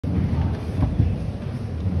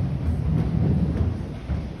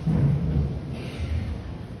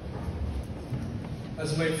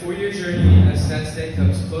As my 4-year journey at Stansted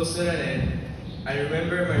comes close to an end, I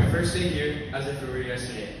remember my first day here as if it were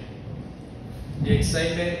yesterday. The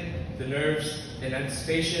excitement, the nerves, and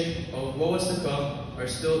anticipation of what was to come are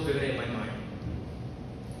still vivid in my mind.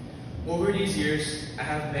 Over these years, I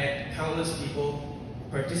have met countless people,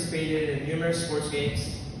 participated in numerous sports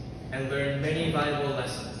games, and learned many valuable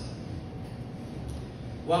lessons.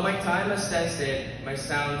 While my time at Stansted might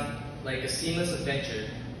sound like a seamless adventure,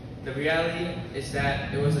 the reality is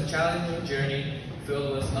that it was a challenging journey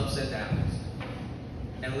filled with ups and downs.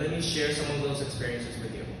 And let me share some of those experiences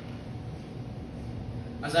with you.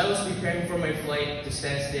 As I was preparing for my flight to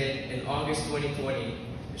Stansted in August 2020,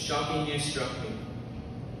 a shocking news struck me.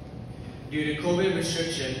 Due to COVID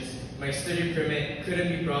restrictions, my study permit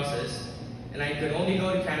couldn't be processed, and I could only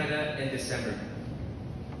go to Canada in December.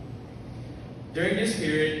 During this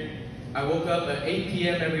period, I woke up at 8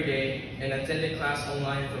 p.m. every day and attended class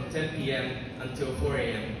online from 10 p.m. until 4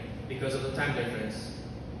 a.m. because of the time difference.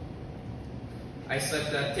 I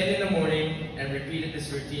slept at 10 in the morning and repeated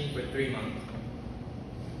this routine for 3 months.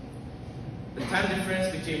 The time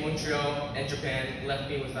difference between Montreal and Japan left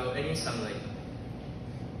me without any sunlight.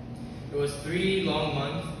 It was 3 long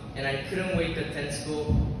months, and I couldn't wait to attend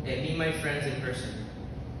school and meet my friends in person.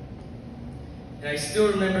 And I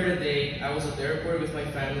still remember the day I was at the airport with my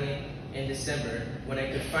family in December when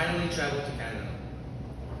I could finally travel to Canada.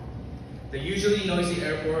 The usually noisy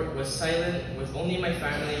airport was silent, with only my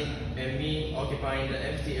family and me occupying the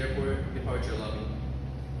empty airport departure lobby.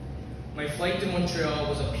 My flight to Montreal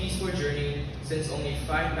was a peaceful journey since only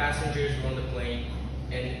 5 passengers were on the plane,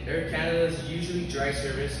 and Air Canada's usually dry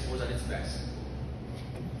service was at its best.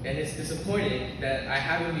 And it's disappointing that I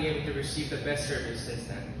haven't been able to receive the best service since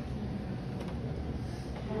then.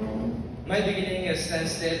 My beginning at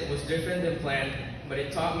Stansted was different than planned, but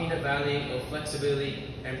it taught me the value of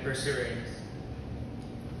flexibility and perseverance.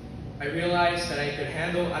 I realized that I could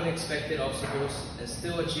handle unexpected obstacles and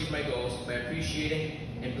still achieve my goals by appreciating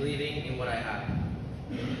and believing in what I have.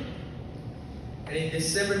 And in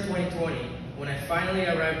December 2020, when I finally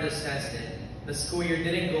arrived at Stansted, the school year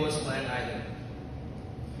didn't go as planned either.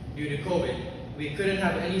 Due to COVID, we couldn't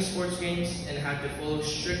have any sports games and had to follow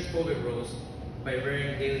strict COVID rules by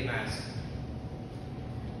wearing daily masks.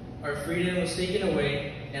 Our freedom was taken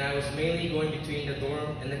away, and I was mainly going between the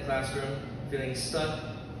dorm and the classroom, feeling stuck,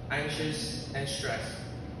 anxious, and stressed.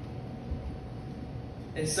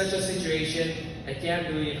 In such a situation, I can't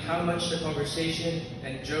believe how much the conversation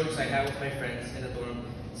and jokes I had with my friends in the dorm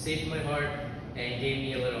saved my heart and gave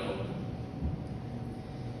me a little hope.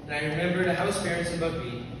 And I remember the house parents in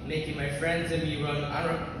Bugby making my friends and me run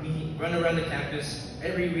around the campus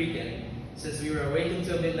every weekend, since we were awake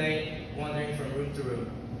until midnight, wandering from room to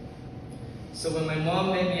room. So when my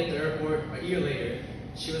mom met me at the airport a year later,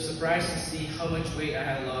 she was surprised to see how much weight I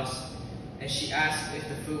had lost, and she asked if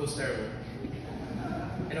the food was terrible.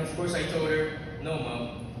 And of course I told her, no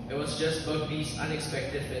Mom, it was just Bugby's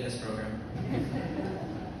unexpected fitness program.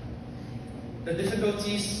 The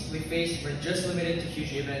difficulties we faced were just limited to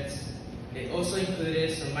huge events. It also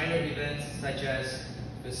included some minor events such as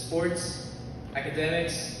the sports,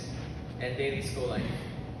 academics, and daily school life.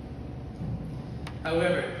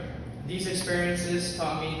 However, these experiences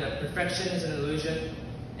taught me that perfection is an illusion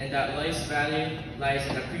and that life's value lies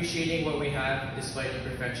in appreciating what we have despite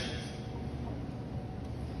imperfections.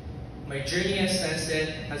 My journey at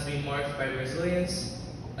Stansted has been marked by resilience,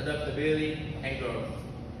 adaptability, and growth.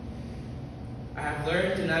 I have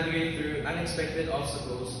learned to navigate through unexpected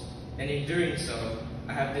obstacles, and in doing so,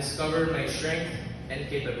 I have discovered my strength and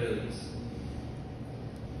capabilities.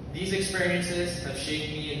 These experiences have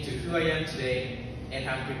shaped me into who I am today and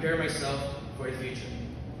have prepared myself for the future.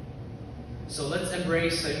 So let's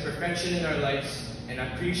embrace the imperfection in our lives and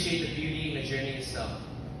appreciate the beauty in the journey itself.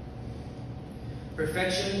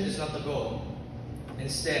 Perfection is not the goal.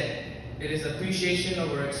 Instead, it is appreciation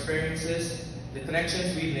of our experiences, the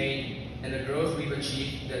connections we've made, and the growth we've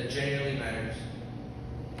achieved that genuinely matters.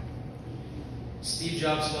 Steve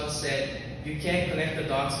Jobs once said, "You can't connect the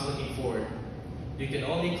dots looking forward. You can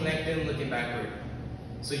only connect them looking backward.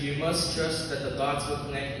 So you must trust that the dots will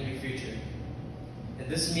connect in your future." And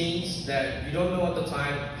this means that you don't know at the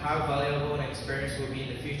time how valuable an experience will be in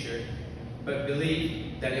the future, but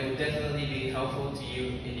believe that it will definitely be helpful to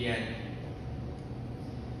you in the end.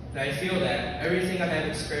 And I feel that everything I have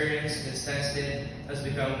experienced in Stansted has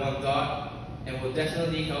become one dot and will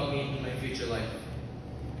definitely help me in my future life.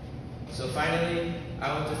 So finally,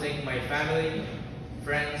 I want to thank my family,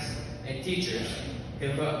 friends, and teachers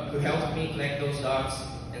who helped me connect those dots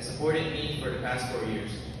and supported me for the past 4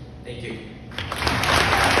 years. Thank you.